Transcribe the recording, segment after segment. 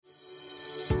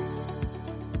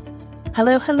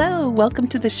Hello, hello. Welcome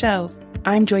to the show.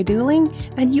 I'm Joy Dooling,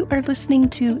 and you are listening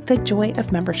to the Joy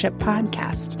of Membership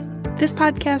podcast. This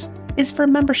podcast is for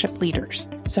membership leaders.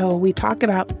 So we talk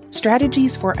about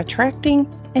strategies for attracting,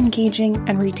 engaging,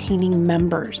 and retaining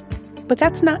members. But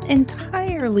that's not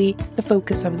entirely the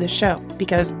focus of the show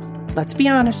because, let's be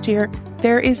honest here,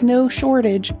 there is no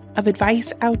shortage of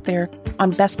advice out there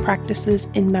on best practices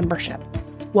in membership.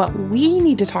 What we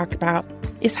need to talk about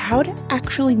is how to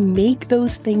actually make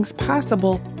those things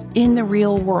possible in the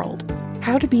real world.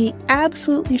 How to be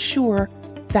absolutely sure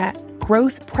that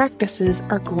growth practices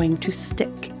are going to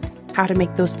stick. How to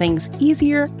make those things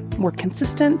easier, more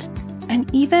consistent, and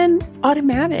even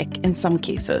automatic in some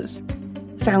cases.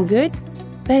 Sound good?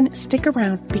 Then stick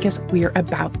around because we're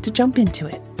about to jump into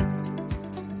it.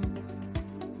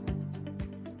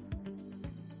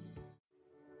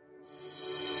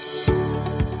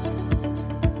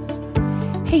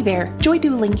 Hey there, Joy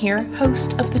Dooling here,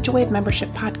 host of the Joy of Membership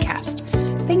podcast.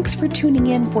 Thanks for tuning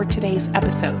in for today's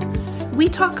episode. We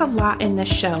talk a lot in this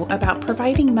show about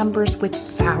providing members with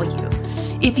value.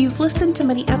 If you've listened to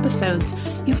many episodes,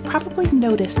 you've probably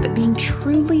noticed that being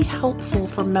truly helpful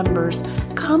for members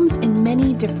comes in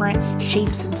many different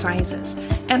shapes and sizes.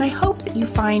 And I hope that you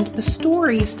find the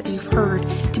stories that you've heard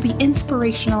to be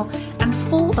inspirational and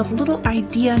full of little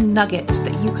idea nuggets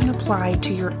that you can apply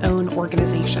to your own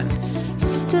organization.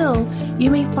 Still,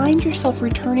 you may find yourself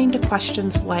returning to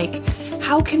questions like,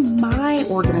 how can my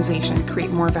organization create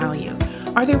more value?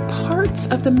 Are there parts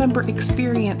of the member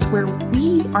experience where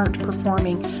we aren't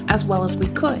performing as well as we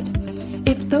could?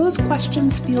 If those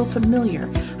questions feel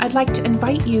familiar, I'd like to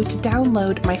invite you to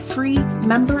download my free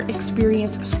Member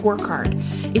Experience Scorecard.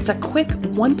 It's a quick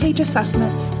one-page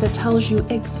assessment that tells you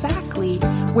exactly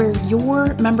where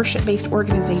your membership-based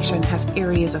organization has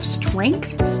areas of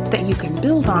strength that you can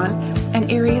build on and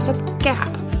areas of gap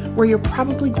where you're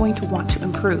probably going to want to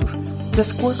improve. The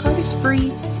scorecard is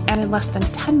free, and in less than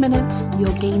 10 minutes,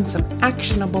 you'll gain some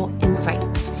actionable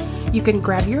insights. You can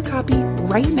grab your copy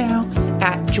right now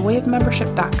at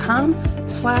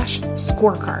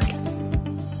joyofmembership.com/scorecard.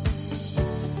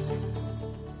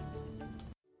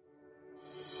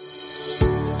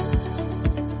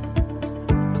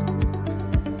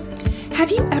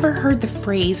 Have you ever heard the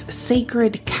phrase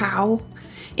sacred cow?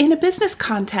 In a business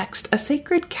context, a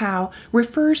sacred cow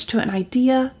refers to an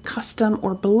idea, custom,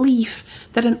 or belief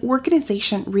that an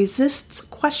organization resists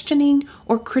questioning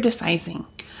or criticizing.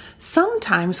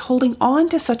 Sometimes holding on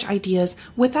to such ideas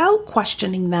without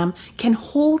questioning them can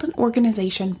hold an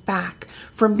organization back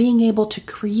from being able to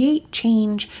create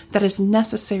change that is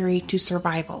necessary to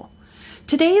survival.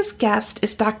 Today's guest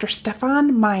is Dr.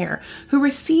 Stephan Meyer, who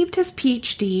received his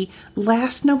PhD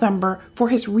last November for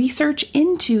his research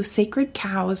into sacred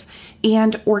cows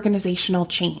and organizational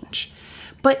change.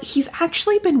 But he's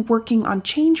actually been working on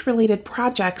change-related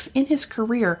projects in his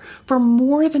career for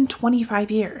more than 25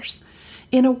 years.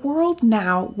 In a world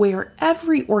now where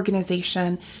every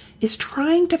organization is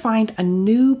trying to find a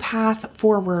new path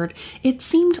forward, it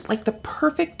seemed like the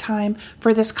perfect time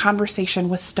for this conversation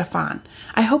with Stephan.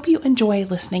 I hope you enjoy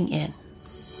listening in.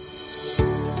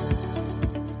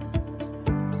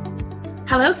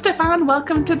 Hello, Stephan.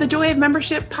 Welcome to the Joy of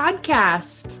Membership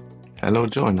podcast. Hello,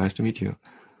 Joy. Nice to meet you.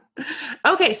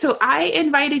 Okay, so I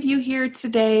invited you here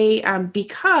today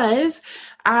because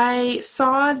I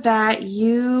saw that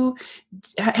you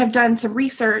have done some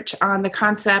research on the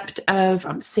concept of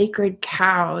sacred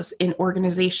cows in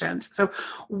organizations. So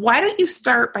why don't you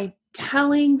start by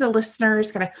telling the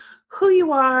listeners kind of who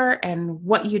you are and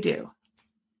what you do?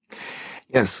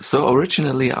 Yes, so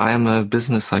originally I am a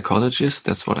business psychologist.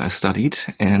 That's what I studied.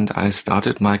 And I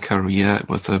started my career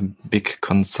with a big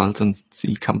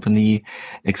consultancy company,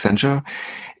 Accenture.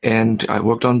 And I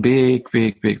worked on big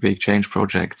change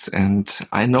projects. And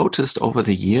I noticed over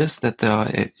the years that there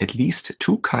are at least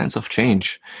two kinds of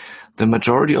change. The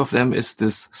majority of them is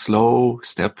this slow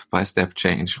step-by-step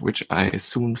change, which I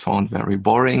soon found very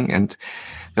boring, and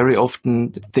very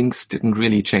often things didn't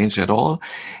really change at all.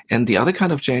 And the other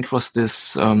kind of change was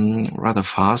this rather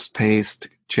fast-paced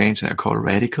change that I call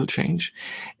radical change.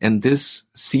 And this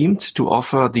seemed to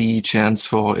offer the chance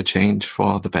for a change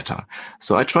for the better.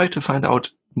 So I tried to find out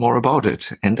more about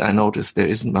it. And I noticed there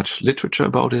isn't much literature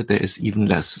about it. There is even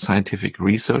less scientific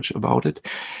research about it.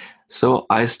 So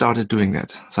I started doing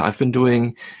that. So I've been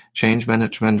doing change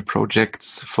management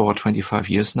projects for 25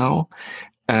 years now,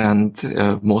 and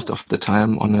most of the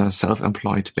time on a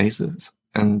self-employed basis.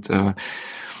 And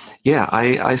Yeah,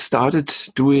 I started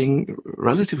doing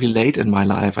relatively late in my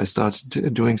life. I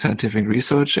started doing scientific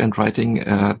research and writing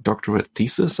a doctorate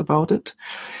thesis about it.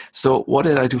 So what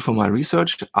did I do for my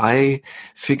research? I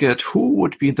figured who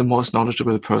would be the most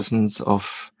knowledgeable persons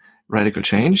of radical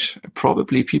change?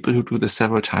 Probably people who do this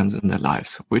several times in their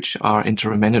lives, which are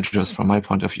interim managers from my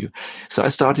point of view. So I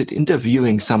started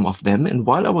interviewing some of them. And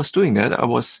while I was doing that, I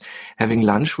was having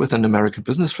lunch with an American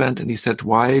business friend. And he said,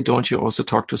 why don't you also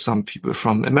talk to some people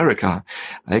from America?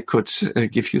 I could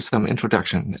give you some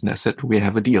introduction. And I said, we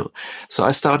have a deal. So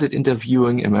I started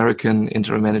interviewing American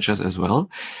interim managers as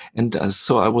well. And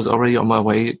so I was already on my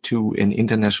way to an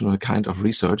international kind of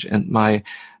research. And my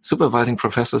supervising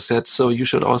professor said, so you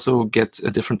should also get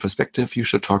a different perspective. You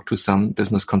should talk to some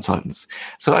business consultants.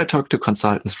 So I talked to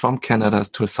consultants from Canada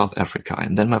to South Africa.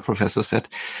 And then my professor said,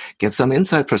 get some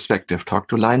inside perspective, talk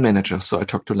to line managers. So I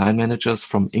talked to line managers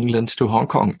from England to Hong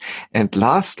Kong. And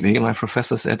lastly, my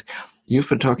professor said, you've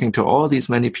been talking to all these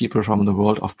many people from the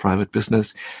world of private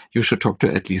business. You should talk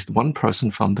to at least one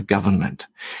person from the government.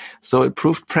 So it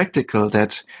proved practical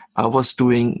that I was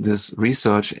doing this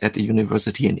research at a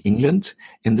university in England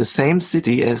in the same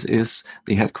city as is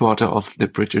the headquarters of the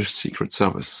British Secret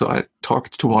Service. So I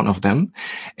talked to one of them,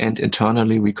 and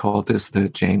internally we call this the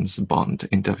James Bond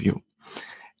interview.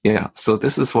 Yeah, so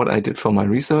this is what I did for my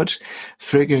research,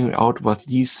 figuring out what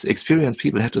these experienced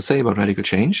people had to say about radical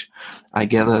change. I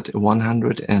gathered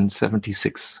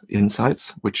 176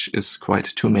 insights, which is quite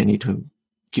too many to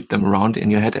keep them around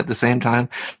in your head at the same time.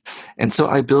 And so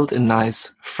I built a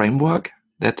nice framework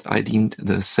that I deemed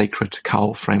the Sacred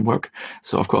Cow framework.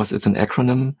 So of course it's an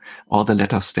acronym. All the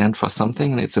letters stand for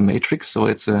something, and it's a matrix. So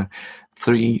it's a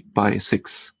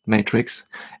 3x6 matrix.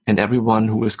 And everyone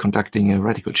who is conducting a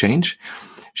radical change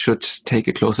should take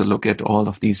a closer look at all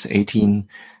of these 18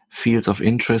 fields of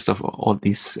interest, of all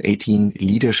these 18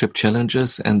 leadership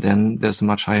challenges, and then there's a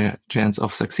much higher chance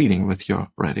of succeeding with your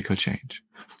radical change.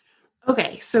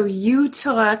 Okay, so you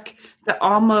took the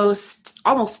almost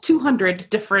 200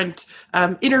 different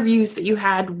interviews that you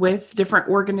had with different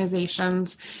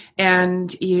organizations,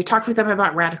 and you talked with them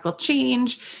about radical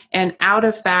change, and out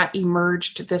of that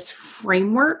emerged this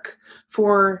framework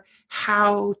for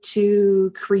how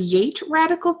to create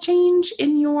radical change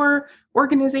in your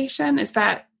organization. Is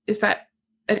that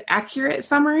an accurate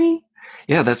summary?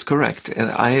 Yeah, that's correct.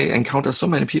 And I encounter so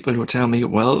many people who tell me,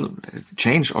 well,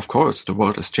 change, of course, the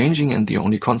world is changing and the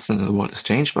only constant in the world is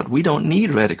change, but we don't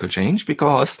need radical change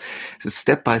because the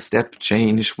step-by-step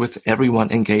change with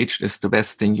everyone engaged is the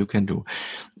best thing you can do.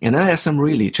 And I ask them,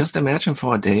 really, just imagine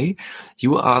for a day,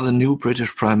 you are the new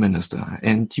British Prime Minister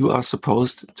and you are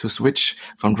supposed to switch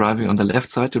from driving on the left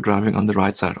side to driving on the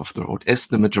right side of the road, as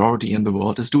the majority in the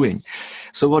world is doing.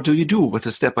 So what do you do with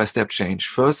the step-by-step change?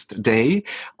 First day,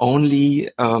 only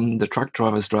the truck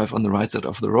drivers drive on the right side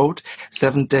of the road.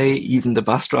 7th day, even the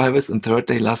bus drivers. And 3rd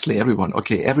day, lastly, everyone.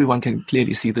 Okay, everyone can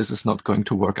clearly see this is not going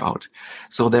to work out.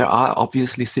 So there are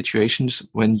obviously situations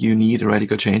when you need a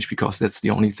radical change because that's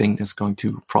the only thing that's going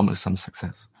to promise some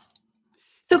success.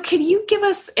 So can you give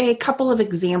us a couple of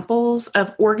examples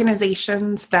of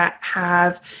organizations that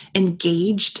have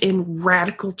engaged in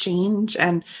radical change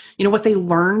and, what they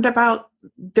learned about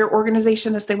their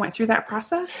organization as they went through that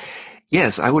process?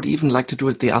 Yes, I would even like to do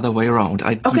it the other way around.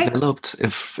 I developed a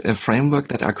framework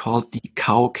that I called the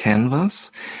Cow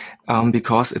Canvas,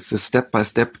 because it's a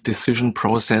step-by-step decision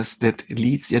process that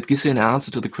gives you an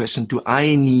answer to the question, do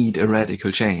I need a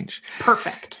radical change?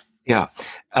 Perfect. Yeah.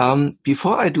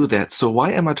 Before I do that, so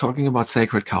why am I talking about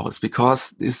sacred cows?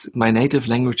 Because my native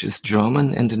language is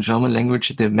German, and in German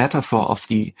language, the metaphor of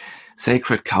the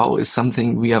sacred cow is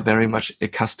something we are very much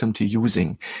accustomed to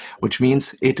using, which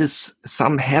means it is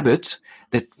some habit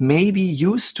that maybe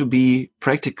used to be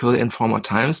practical in former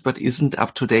times, but isn't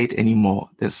up to date anymore.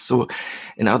 So,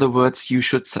 in other words, you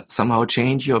should somehow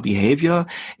change your behavior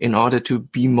in order to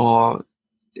be more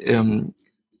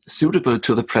suitable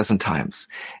to the present times.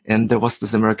 And there was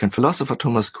this American philosopher,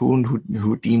 Thomas Kuhn,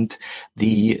 who deemed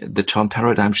the term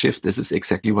paradigm shift. This is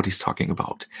exactly what he's talking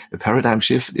about. The paradigm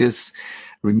shift is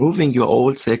removing your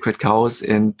old sacred cows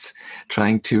and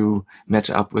trying to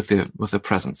match up with the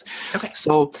present. Okay.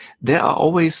 So there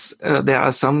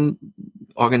are some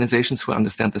organizations who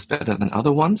understand this better than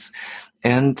other ones.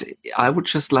 And I would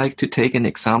just like to take an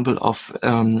example of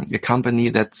a company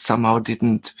that somehow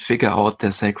didn't figure out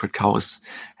their sacred cows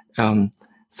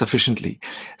sufficiently.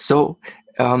 So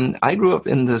I grew up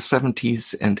in the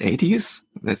 70s and 80s.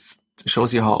 That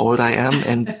shows you how old I am.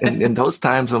 And in those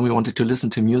times when we wanted to listen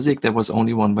to music, there was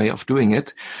only one way of doing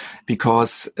it,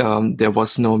 because there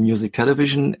was no music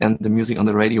television and the music on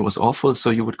the radio was awful. So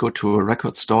you would go to a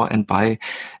record store and buy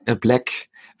a black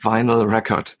vinyl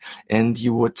record, and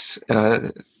you would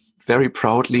very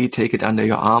proudly take it under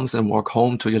your arms and walk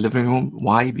home to your living room.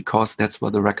 Why? Because that's where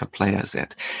the record player is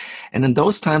at. And in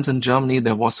those times in Germany,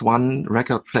 there was one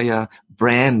record player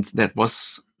brand that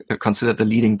was considered the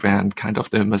leading brand, kind of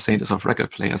the Mercedes of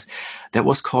record players, that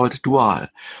was called Dual.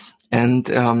 And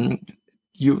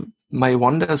you may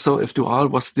wonder, so if Dual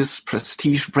was this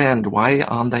prestige brand, why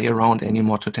aren't they around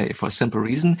anymore today? For a simple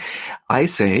reason, I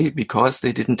say because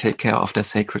they didn't take care of their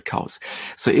sacred cows.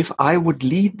 So if I would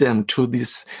lead them to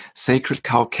this sacred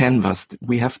cow canvas,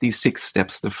 we have these 6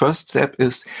 steps. The first step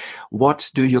is,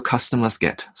 what do your customers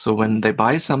get? So when they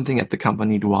buy something at the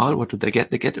company Dual, what do they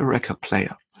get? They get a record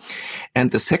player.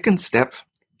 And the second step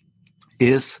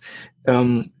is,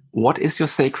 what is your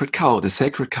sacred cow? The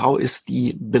sacred cow is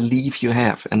the belief you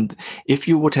have. And if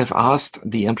you would have asked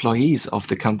the employees of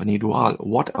the company Dual,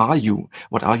 what are you?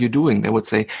 What are you doing? They would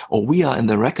say, oh, we are in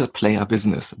the record player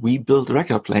business. We build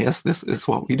record players. This is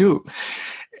what we do.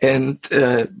 And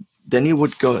then you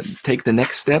would go take the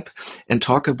next step and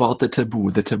talk about the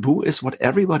taboo. The taboo is what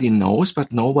everybody knows,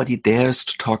 but nobody dares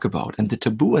to talk about. And the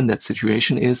taboo in that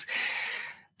situation is,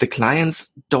 the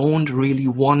clients don't really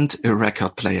want a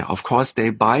record player. Of course, they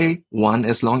buy one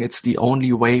as long as it's the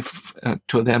only way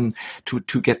to them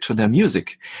to get to their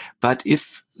music. But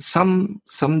if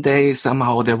someday,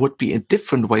 somehow there would be a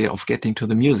different way of getting to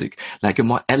the music, like a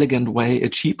more elegant way, a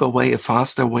cheaper way, a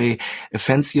faster way, a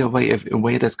fancier way, a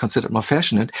way that's considered more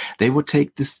fashionable, they would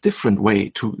take this different way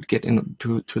to get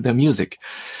into their music.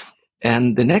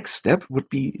 And the next step would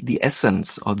be the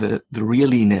essence or the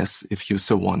realiness, if you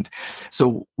so want.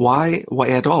 So why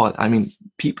at all? I mean,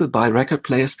 people buy record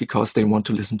players because they want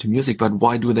to listen to music, but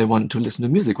why do they want to listen to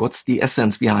music? What's the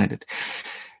essence behind it?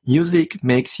 Music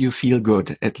makes you feel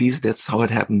good. At least that's how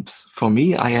it happens. For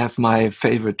me, I have my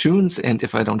favorite tunes, and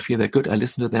if I don't feel that good, I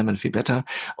listen to them and feel better.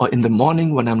 Or in the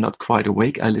morning when I'm not quite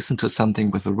awake, I listen to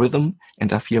something with a rhythm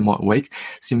and I feel more awake.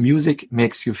 So music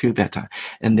makes you feel better.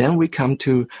 And then we come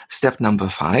to step number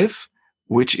 5,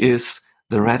 which is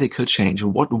the radical change.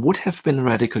 What would have been a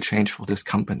radical change for this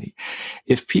company?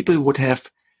 If people would have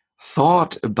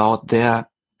thought about their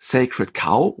sacred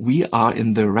cow, we are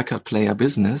in the record player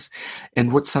business,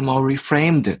 and would somehow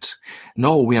reframed it.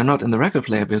 No, we are not in the record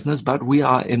player business, but we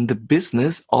are in the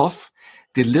business of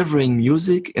delivering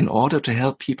music in order to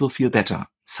help people feel better.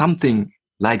 Something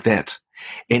like that.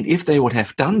 And if they would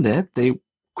have done that, they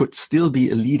could still be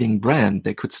a leading brand.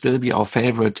 They could still be our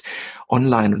favorite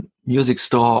online music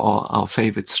store or our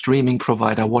favorite streaming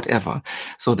provider, whatever.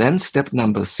 So then step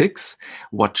number 6,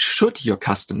 what should your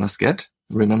customers get?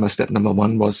 Remember, step number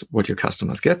 1 was what your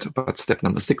customers get, but step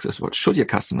number 6 is what should your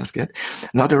customers get?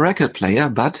 Not a record player,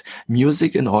 but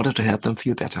music in order to help them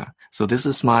feel better. So this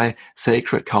is my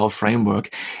sacred cow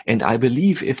framework. And I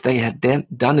believe if they had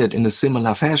done it in a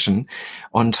similar fashion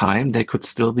on time, they could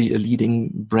still be a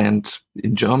leading brand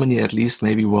in Germany, at least,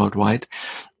 maybe worldwide.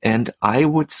 And I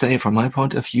would say, from my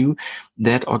point of view,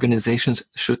 that organizations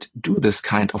should do this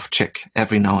kind of check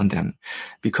every now and then.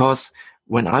 Because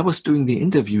when I was doing the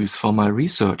interviews for my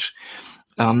research,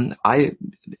 I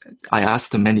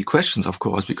asked them many questions, of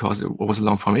course, because it was a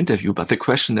long-form interview. But the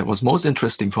question that was most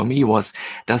interesting for me was,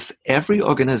 does every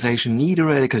organization need a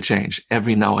radical change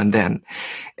every now and then?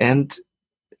 And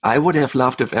I would have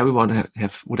loved if everyone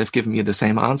would have given me the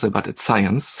same answer, but it's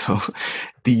science. So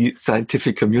the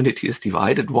scientific community is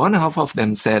divided. One half of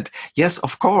them said, yes,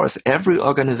 of course, every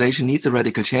organization needs a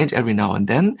radical change every now and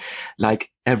then,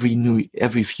 like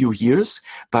every few years,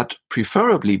 but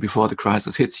preferably before the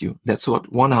crisis hits you. That's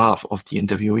what one half of the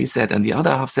interviewee said. And the other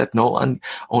half said, no,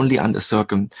 only under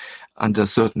certain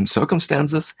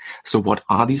circumstances. So what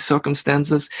are these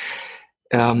circumstances?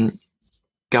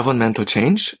 Governmental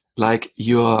change, like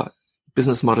your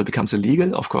business model becomes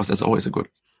illegal. Of course, that's always a good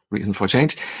reason for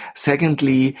change.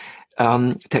 Secondly,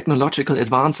 technological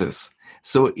advances.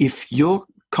 So if your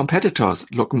competitors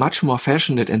look much more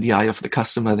fashionable in the eye of the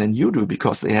customer than you do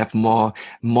because they have more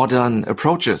modern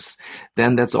approaches,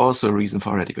 then that's also a reason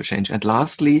for radical change. And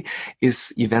lastly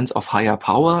is events of higher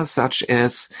power, such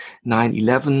as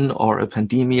 9/11 or a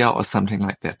pandemic or something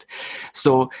like that.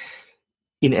 So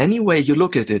in any way you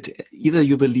look at it, either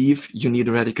you believe you need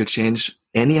a radical change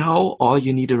anyhow, or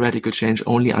you need a radical change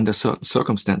only under certain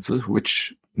circumstances,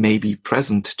 which may be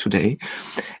present today.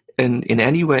 And in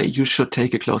any way, you should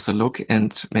take a closer look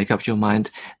and make up your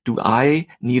mind. Do I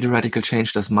need a radical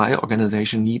change? Does my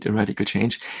organization need a radical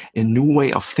change? A new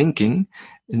way of thinking,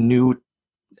 a new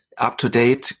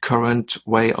up-to-date current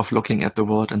way of looking at the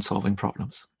world and solving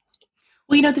problems.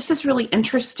 Well, this is really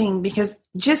interesting because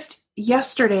just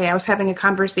yesterday I was having a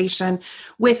conversation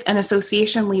with an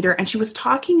association leader, and she was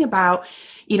talking about,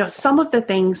 some of the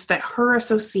things that her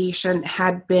association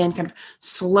had been kind of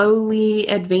slowly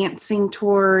advancing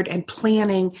toward and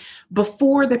planning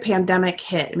before the pandemic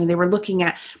hit. I mean, they were looking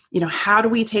at, how do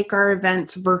we take our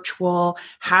events virtual?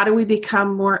 How do we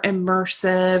become more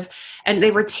immersive? And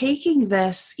they were taking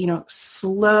this,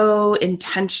 slow,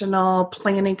 intentional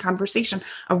planning conversation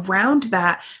around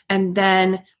that. And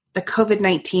then the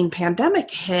COVID-19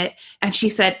 pandemic hit, and she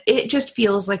said, it just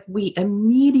feels like we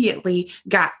immediately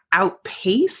got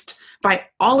outpaced by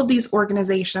all of these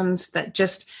organizations that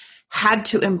just had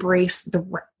to embrace the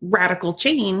radical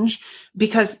change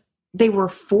because they were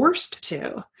forced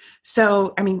to.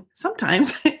 So, I mean,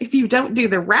 sometimes if you don't do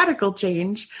the radical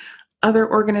change, other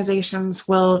organizations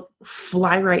will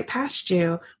fly right past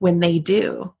you when they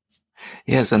do.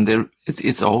 Yes, and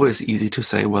it's always easy to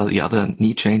say, well, the other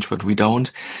need change, but we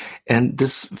don't. And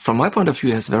this, from my point of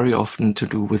view, has very often to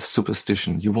do with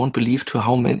superstition. You won't believe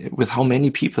how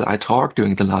many people I talked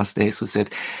during the last days who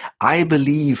said, I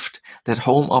believed that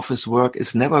home office work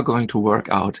is never going to work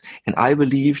out. And I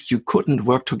believed you couldn't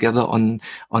work together on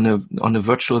a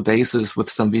virtual basis with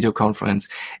some video conference.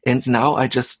 And now I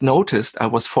just noticed I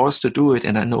was forced to do it.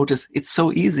 And I noticed it's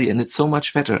so easy and it's so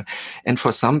much better. And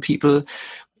for some people,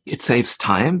 it saves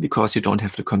time because you don't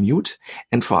have to commute.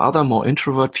 And for other more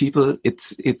introvert people, it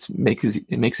makes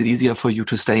it easier for you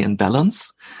to stay in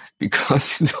balance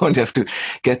because you don't have to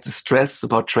get the stress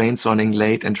about trains running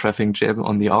late and traffic jam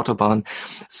on the Autobahn.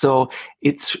 So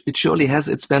it surely has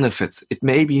its benefits.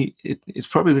 It's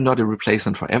probably not a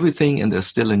replacement for everything, and there's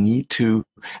still a need to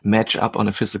match up on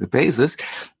a physical basis,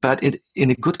 but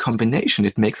in a good combination,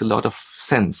 it makes a lot of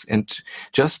sense. And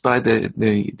just by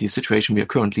the situation we are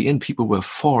currently in, people were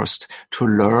forced to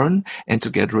learn and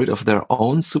to get rid of their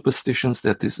own superstitions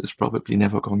that this is probably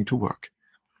never going to work.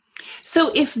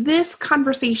 So if this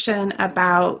conversation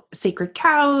about sacred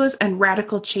cows and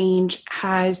radical change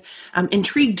has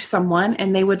intrigued someone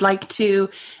and they would like to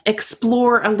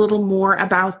explore a little more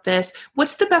about this,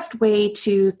 what's the best way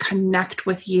to connect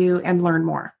with you and learn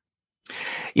more?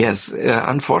 Yes,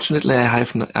 unfortunately, I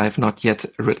have not yet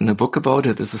written a book about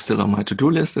it. This is still on my to-do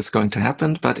list. It's going to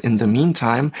happen. But in the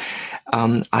meantime,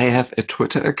 I have a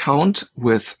Twitter account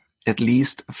with at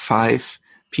least 5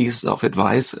 pieces of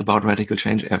advice about radical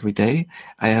change every day.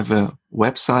 I have a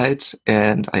website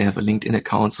and I have a LinkedIn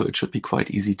account, so it should be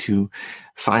quite easy to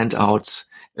find out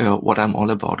what I'm all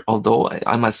about. Although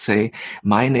I must say,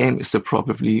 my name is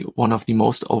probably one of the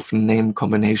most often named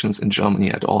combinations in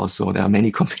Germany at all. So there are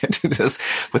many competitors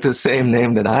with the same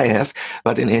name that I have.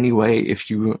 But in any way,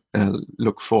 if you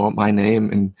look for my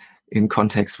name in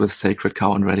context with sacred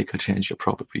cow and radical change, you're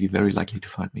probably very likely to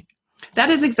find me.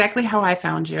 That is exactly how I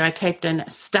found you. I typed in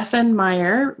Stephan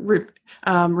Meyer,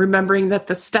 remembering that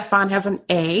the Stephan has an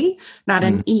A, not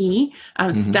an E.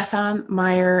 Stephan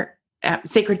Meyer,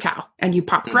 Sacred Cow, and you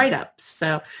popped right up.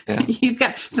 So you've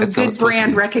got some good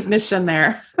brand recognition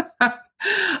there.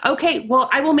 Okay,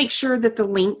 well, I will make sure that the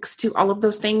links to all of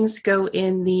those things go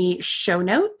in the show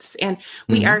notes. And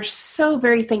we are so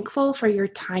very thankful for your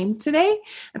time today.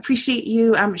 Appreciate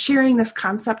you sharing this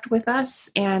concept with us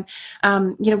and,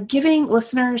 giving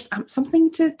listeners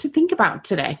something to think about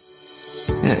today.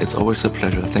 Yeah, it's always a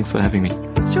pleasure. Thanks for having me.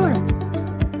 Sure.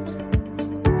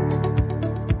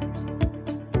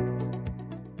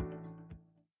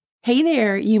 Hey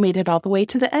there, you made it all the way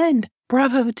to the end.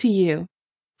 Bravo to you.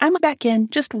 I'm back in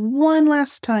just one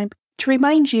last time to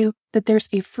remind you that there's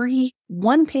a free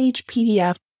 1-page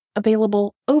PDF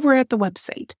available over at the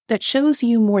website that shows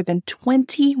you more than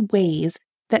 20 ways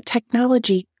that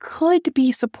technology could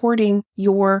be supporting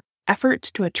your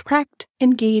efforts to attract,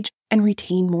 engage, and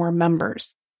retain more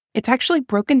members. It's actually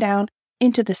broken down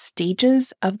into the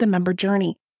stages of the member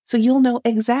journey, so you'll know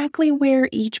exactly where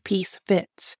each piece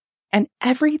fits. And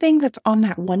everything that's on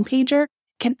that 1-pager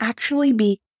can actually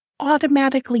be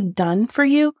automatically done for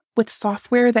you with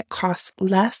software that costs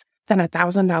less than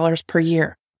 $1,000 per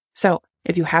year. So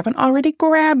if you haven't already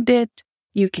grabbed it,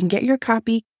 you can get your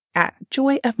copy at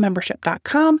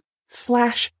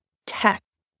joyofmembership.com/tech.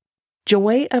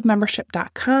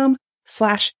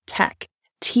 joyofmembership.com/tech.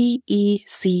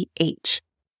 TECH.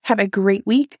 Have a great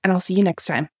week, and I'll see you next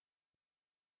time.